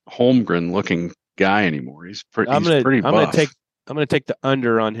 Holmgren looking guy anymore. He's pretty buff. I'm gonna take the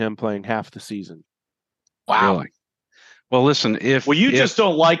under on him playing half the season. Wow. Really? Well, listen, you just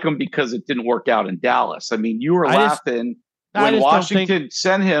don't like him because it didn't work out in Dallas. I mean, you were laughing when Washington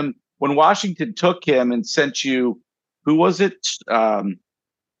sent him, when Washington took him and sent you, who was it?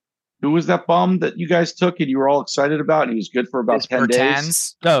 Who was that bum that you guys took and you were all excited about, and he was good for about 10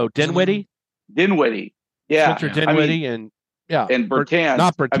 days? No, Dinwiddie. Dinwiddie. Yeah. Spencer Dinwiddie and Bertans.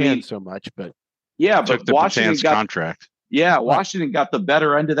 Not Bertans so much, but but Washington got contract. Yeah, Washington got the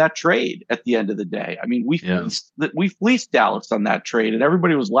better end of that trade at the end of the day. I mean, we fleeced Dallas on that trade, and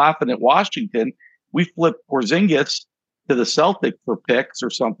everybody was laughing at Washington. We flipped Porzingis to the Celtics for picks or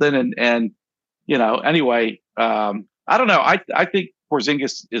something, and anyway, I don't know. I think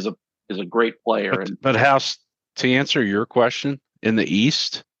Porzingis is a great player. But House, to answer your question, in the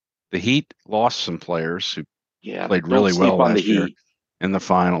East, the Heat lost some players who played really well last year in the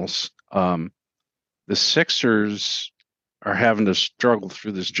finals. The Sixers are having to struggle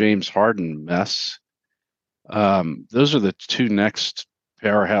through this James Harden mess. Those are the 2 next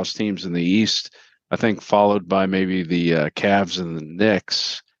powerhouse teams in the East, I think, followed by maybe the Cavs and the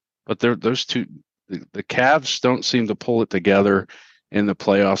Knicks. But those two, the Cavs don't seem to pull it together in the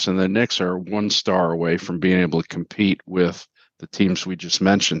playoffs, and the Knicks are 1 star away from being able to compete with the teams we just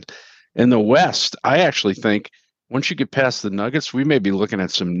mentioned. In the West, I actually think once you get past the Nuggets, we may be looking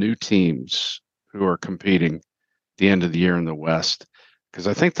at some new teams who are competing at the end of the year in the West, because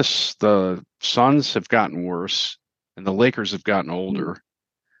I think the Suns have gotten worse and the Lakers have gotten older.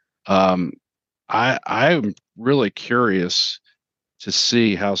 I'm really curious to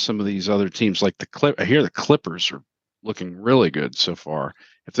see how some of these other teams, like I hear the Clippers are looking really good so far.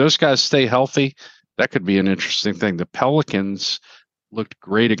 If those guys stay healthy, that could be an interesting thing. The Pelicans looked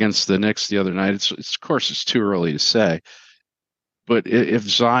great against the Knicks the other night. Of course, it's too early to say. But if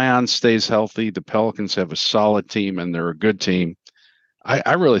Zion stays healthy, the Pelicans have a solid team and they're a good team.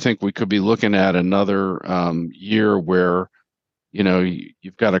 I really think we could be looking at another year where,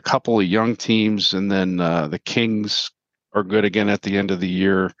 you've got a couple of young teams, and then the Kings are good again at the end of the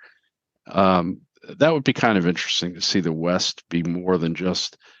year. That would be kind of interesting to see the West be more than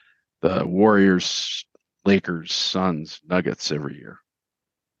just the Warriors, Lakers, Suns, Nuggets every year.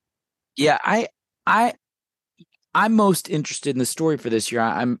 Yeah, I'm most interested in the story for this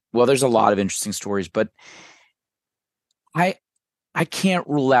year. There's a lot of interesting stories, but I can't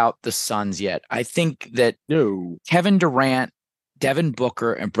rule out the Suns yet. I think that Kevin Durant, Devin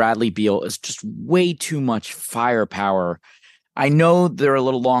Booker, and Bradley Beal is just way too much firepower. I know they're a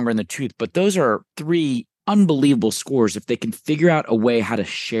little longer in the tooth, but those are 3 unbelievable scores. If they can figure out a way how to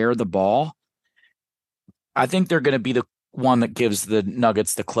share the ball, I think they're going to be the one that gives the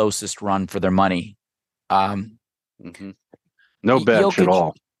Nuggets the closest run for their money. No bench at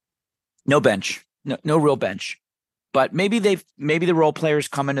all. No bench, no real bench. But maybe the role players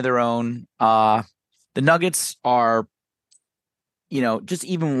come into their own. The Nuggets are, just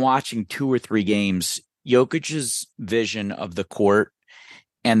even watching 2 or 3 games, Jokic's vision of the court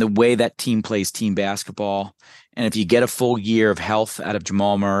and the way that team plays team basketball. And if you get a full year of health out of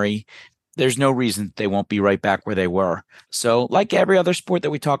Jamal Murray, there's no reason they won't be right back where they were. So like every other sport that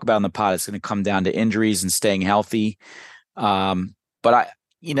we talk about in the pod, it's going to come down to injuries and staying healthy. But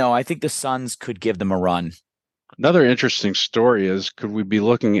I think the Suns could give them a run. Another interesting story is, could we be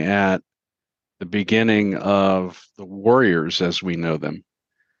looking at the beginning of the Warriors as we know them?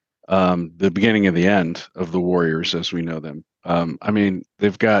 The beginning of the end of the Warriors as we know them.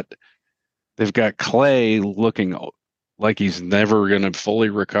 They've got Clay looking like he's never going to fully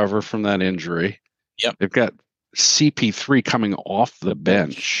recover from that injury. Yep. They've got CP3 coming off the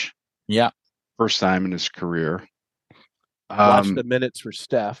bench. Yeah. First time in his career. Watch the minutes for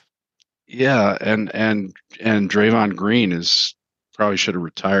Steph. Yeah, and Draymond Green is probably should have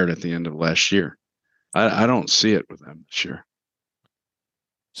retired at the end of last year. I don't see it with them this year.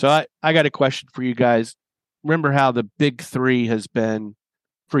 So I got a question for you guys. Remember how the big three has been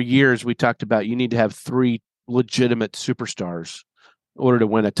for years? We talked about you need to have 3 legitimate superstars in order to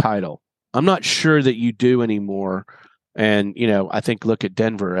win a title. I'm not sure that you do anymore. And, I think look at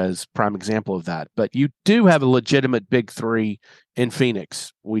Denver as prime example of that. But you do have a legitimate big 3 in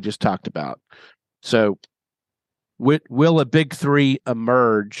Phoenix we just talked about. So will a big 3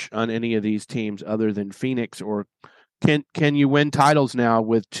 emerge on any of these teams other than Phoenix, or can you win titles now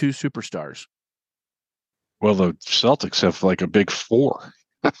with 2 superstars? Well, the Celtics have like a big 4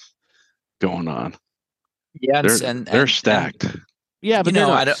 going on. Yeah, they're stacked. Yeah, but they're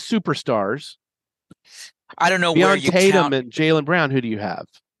not superstars. I don't know Beyond where you Tatum count. and Jaylen Brown, who do you have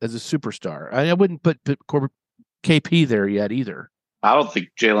as a superstar? I wouldn't put KP there yet either. I don't think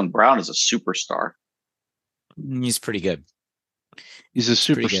Jaylen Brown is a superstar. He's pretty good. He's a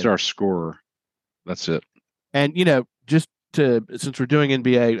superstar scorer. That's it. And since we're doing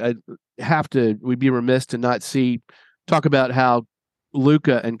NBA, we'd be remiss to not talk about how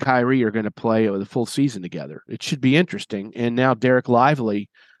Luka and Kyrie are going to play the full season together. It should be interesting. And now Derek Lively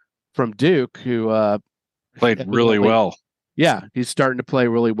from Duke, who played really well. Yeah, he's starting to play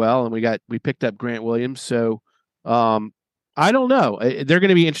really well, and we picked up Grant Williams. So I don't know. They're going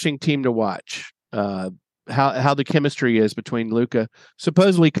to be an interesting team to watch. How the chemistry is between Luka.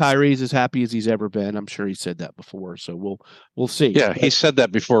 Supposedly Kyrie's as happy as he's ever been. I'm sure he said that before, so we'll see. Yeah, he said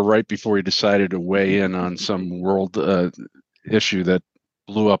that right before he decided to weigh in on some world issue that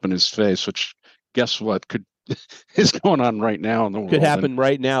blew up in his face. Which, guess what, is going on right now in the world. Could happen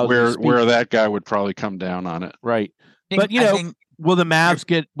right now. Where that guy would probably come down on it. Right. But will the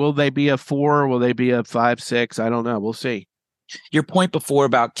Mavs will they be a 4? Will they be a 5, 6? I don't know. We'll see. Your point before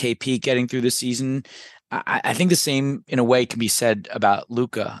about KP getting through the season, I think the same in a way can be said about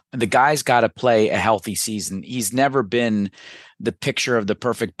Luka. The guy's got to play a healthy season. He's never been the picture of the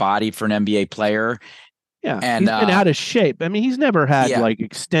perfect body for an NBA player. Yeah, and he's been out of shape. I mean, he's never had like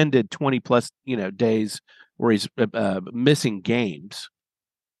extended 20 plus days where he's missing games.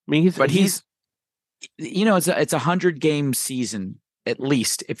 I mean, he's it's a 100-game season at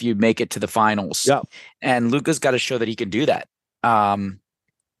least if you make it to the finals. Yeah, and Luka's got to show that he can do that.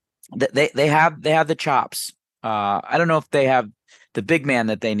 They have the chops. I don't know if they have the big man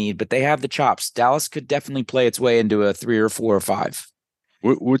that they need, but they have the chops. Dallas could definitely play its way into a 3 or 4 or 5.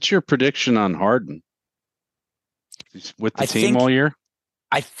 What's your prediction on Harden? He's with the team all year?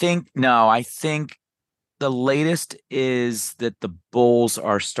 I think the latest is that the Bulls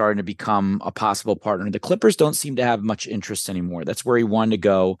are starting to become a possible partner. The Clippers don't seem to have much interest anymore. That's where he wanted to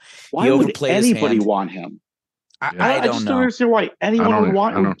go. Why would anybody want him? I don't know. Understand why anyone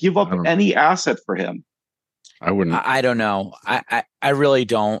would give up any asset for him. I wouldn't. I don't know. I really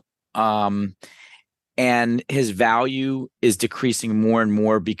don't. And his value is decreasing more and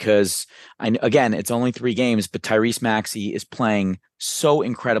more because, again, it's only 3 games, but Tyrese Maxey is playing so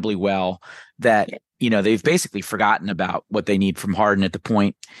incredibly well that, they've basically forgotten about what they need from Harden at the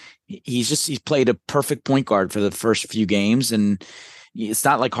point. He's played a perfect point guard for the first few games, and it's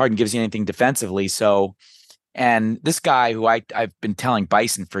not like Harden gives you anything defensively. So, and this guy who I've been telling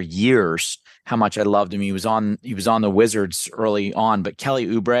Bison for years how much I loved him. He was on the Wizards early on, but Kelly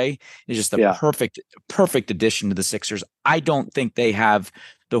Oubre is just a perfect addition to the Sixers. I don't think they have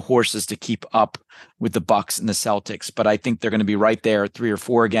the horses to keep up with the Bucks and the Celtics, but I think they're going to be right there at 3 or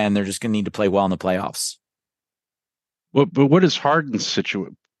 4 again. They're just going to need to play well in the playoffs. But what is Harden's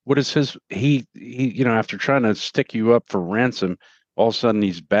situation? What is his? He after trying to stick you up for ransom, all of a sudden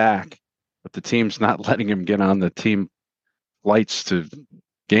he's back, but the team's not letting him get on the team flights to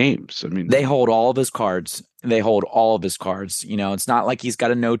games. I mean, They hold all of his cards. They hold all of his cards. You know, it's not like he's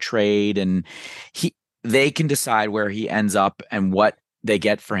got a no trade, and they can decide where he ends up and what they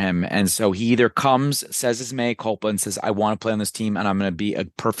get for him. And so he either comes, says his mea culpa, and says, I want to play on this team and I'm going to be a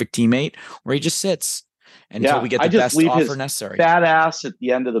perfect teammate, or he just sits until we get the best offer necessary. Fat ass at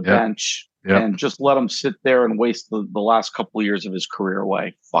the end of the bench and just let him sit there and waste the last couple of years of his career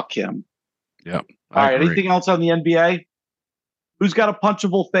away. Fuck him. Yeah. All right. Anything else on the NBA? Who's got a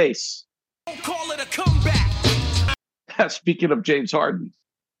punchable face? Don't call it a comeback. Speaking of James Harden.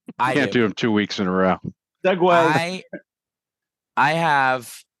 I can't do him 2 weeks in a row. Segue. I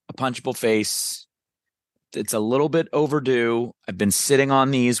have a punchable face. It's a little bit overdue. I've been sitting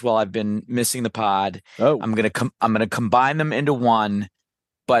on these while I've been missing the pod. Oh, I'm gonna combine them into one,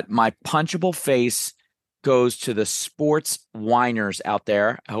 but my punchable face goes to the sports whiners out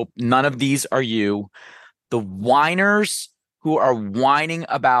there. I hope none of these are you. The whiners who are whining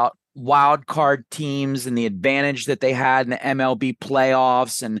about wild card teams and the advantage that they had in the MLB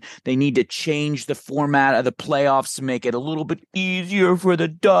playoffs, and they need to change the format of the playoffs to make it a little bit easier for the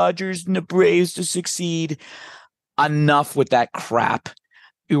Dodgers and the Braves to succeed. Enough with that crap.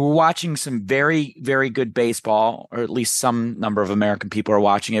 We were watching some very, very good baseball, or at least some number of American people are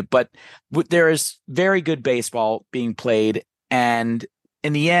watching it, but there is very good baseball being played. And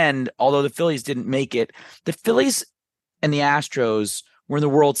in the end, although the Phillies didn't make it, the Phillies and the Astros were in the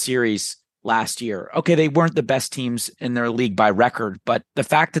World Series last year. Okay, they weren't the best teams in their league by record, but the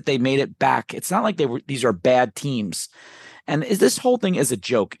fact that they made it back, it's not like these are bad teams. And this whole thing is a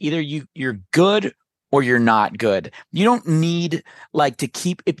joke. Either you're good or you're not good. You don't need to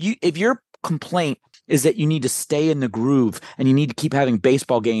keep, if your complaint is that you need to stay in the groove and you need to keep having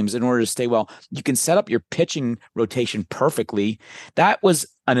baseball games in order to stay well, you can set up your pitching rotation perfectly. That was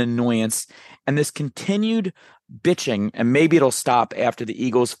an annoyance. And this continued bitching, and maybe it'll stop after the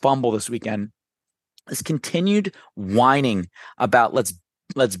Eagles fumble this weekend, this continued whining about let's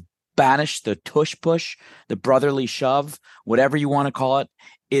banish the tush push, the brotherly shove, whatever you want to call it,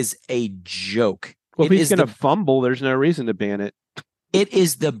 is a joke. Well, if he's going to fumble, there's no reason to ban it. It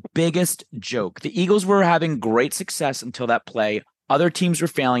is the biggest joke. The Eagles were having great success until that play. Other teams were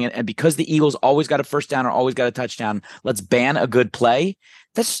failing it. And because the Eagles always got a first down or always got a touchdown, let's ban a good play.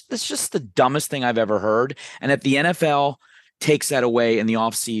 That's just the dumbest thing I've ever heard. And if the NFL takes that away in the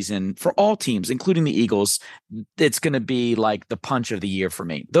offseason for all teams, including the Eagles, it's going to be like the punch of the year for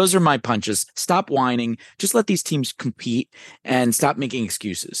me. Those are my punches. Stop whining. Just let these teams compete and stop making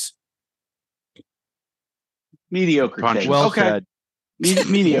excuses. Mediocre. Punch. Well okay. said.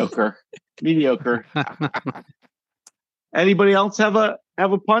 Mediocre. Mediocre. Anybody else have a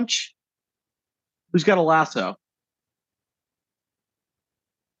punch? Who's got a lasso?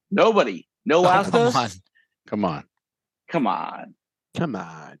 Nobody. No lassos? Come on. Come on. Come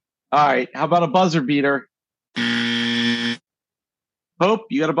on. All right. How about a buzzer beater? Hope,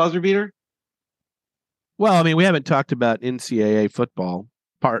 you got a buzzer beater? Well, I mean, we haven't talked about NCAA football.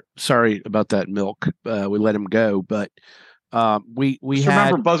 Sorry about that, Milk. We let him go, but we Just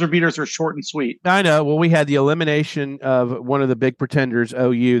remember, buzzer beaters are short and sweet. I know. Well, we had the elimination of one of the big pretenders,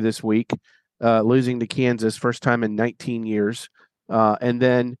 OU, this week, losing to Kansas, first time in 19 years. And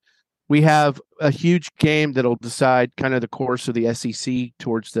then we have a huge game that'll decide kind of the course of the SEC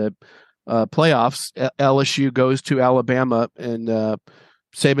towards the playoffs. LSU goes to Alabama, and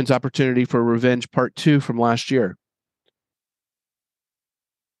Saban's opportunity for revenge part 2 from last year.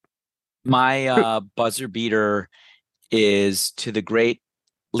 My buzzer beater is to the great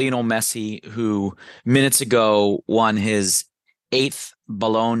Lionel Messi, who minutes ago won his 8th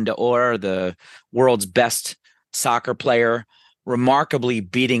Ballon d'Or, the world's best soccer player, remarkably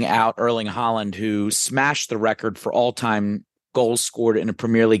beating out Erling Haaland, who smashed the record for all-time goals scored in a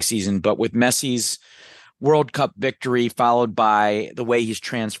Premier League season. But with Messi's World Cup victory, followed by the way he's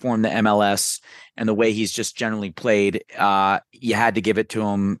transformed the MLS and the way he's just generally played, you had to give it to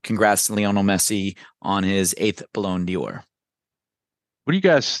him. Congrats to Lionel Messi on his 8th Ballon d'Or. What do you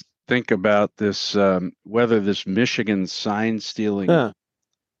guys think about this? Whether this Michigan sign stealing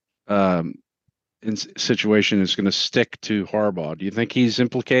situation is going to stick to Harbaugh? Do you think he's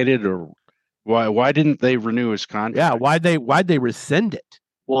implicated, or why didn't they renew his contract? Yeah, why'd they rescind it?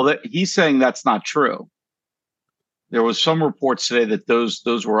 Well, he's saying that's not true. There was some reports today that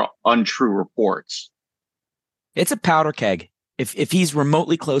those were untrue reports. It's a powder keg. If he's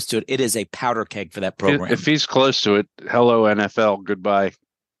remotely close to it, it is a powder keg for that program. If he's close to it, hello NFL, goodbye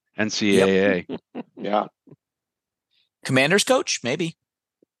NCAA. Yep. Yeah. Commander's coach, maybe.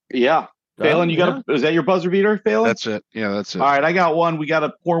 Yeah. Phelan, is that your buzzer beater, Phelan? That's it. Yeah, that's it. All right, I got one. We got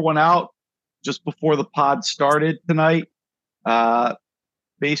to pour one out just before the pod started tonight.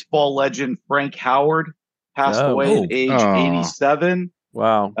 baseball legend Frank Howard passed away at age 87.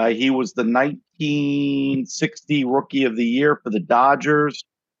 Wow. He was the 1960 Rookie of the Year for the Dodgers,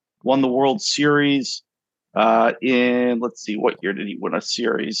 won the World Series let's see, what year did he win a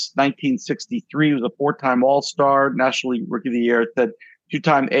series? 1963. He was a 4-time All-Star, National League Rookie of the Year. Said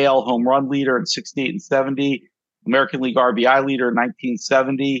 2-time AL home run leader in 68 and 70, American League RBI leader in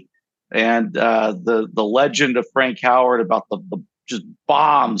 1970. And the legend of Frank Howard about the just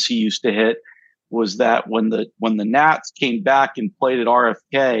bombs he used to hit was that when the Nats came back and played at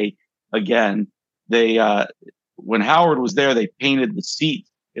RFK again, they when Howard was there, they painted the seats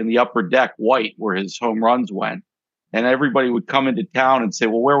in the upper deck white where his home runs went. And everybody would come into town and say,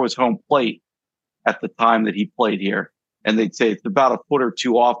 well, where was home plate at the time that he played here? And they'd say it's about a foot or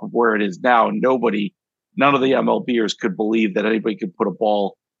two off of where it is now. And none of the MLBers could believe that anybody could put a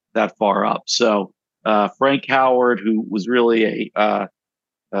ball that far up. So Frank Howard, who was really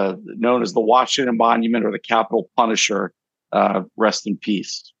known as the Washington Monument or the Capitol Punisher, rest in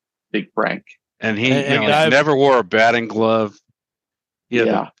peace, Big Frank. And he never wore a batting glove. He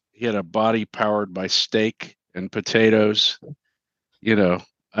had a body powered by steak and potatoes.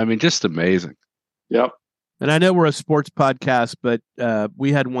 Just amazing. Yep. And I know we're a sports podcast, but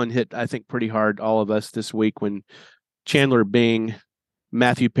we had one hit, I think, pretty hard, all of us this week when Chandler Bing,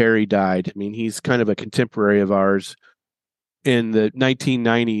 Matthew Perry died. I mean, he's kind of a contemporary of ours in the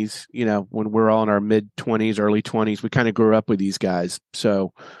 1990s, when we're all in our mid-20s, early 20s. We kind of grew up with these guys.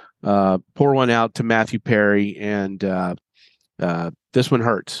 So pour one out to Matthew Perry, and this one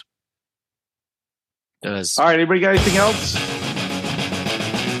hurts. All right, anybody got anything else?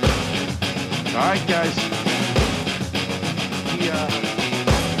 All right, guys.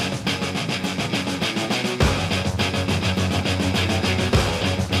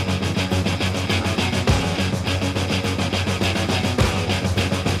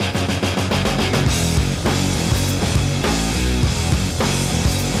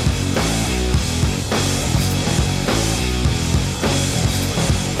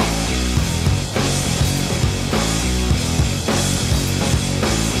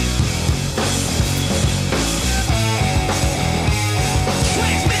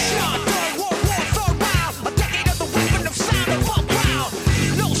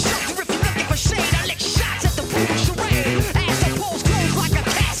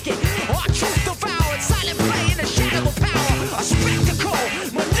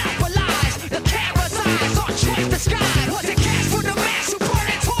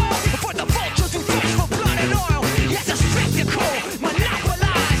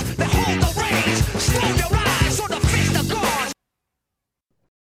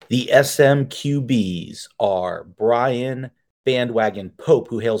 The SMQBs are Brian Bandwagon Pope,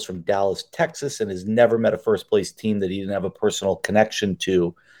 who hails from Dallas, Texas, and has never met a first-place team that he didn't have a personal connection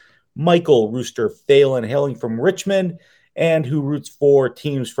to. Michael Rooster Phelan, hailing from Richmond, and who roots for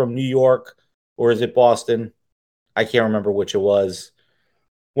teams from New York, or is it Boston? I can't remember which it was.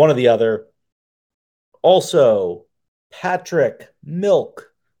 One or the other. Also, Patrick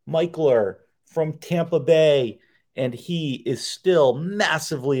Milk Michler from Tampa Bay, and he is still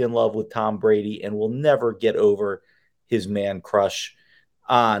massively in love with Tom Brady and will never get over his man crush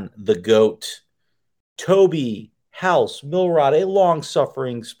on the GOAT. Toby House Milrod, a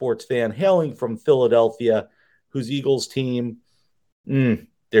long-suffering sports fan hailing from Philadelphia, whose Eagles team,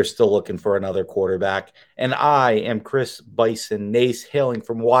 they're still looking for another quarterback. And I am Chris Bison Nace, hailing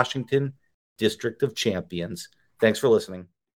from Washington, District of Champions. Thanks for listening.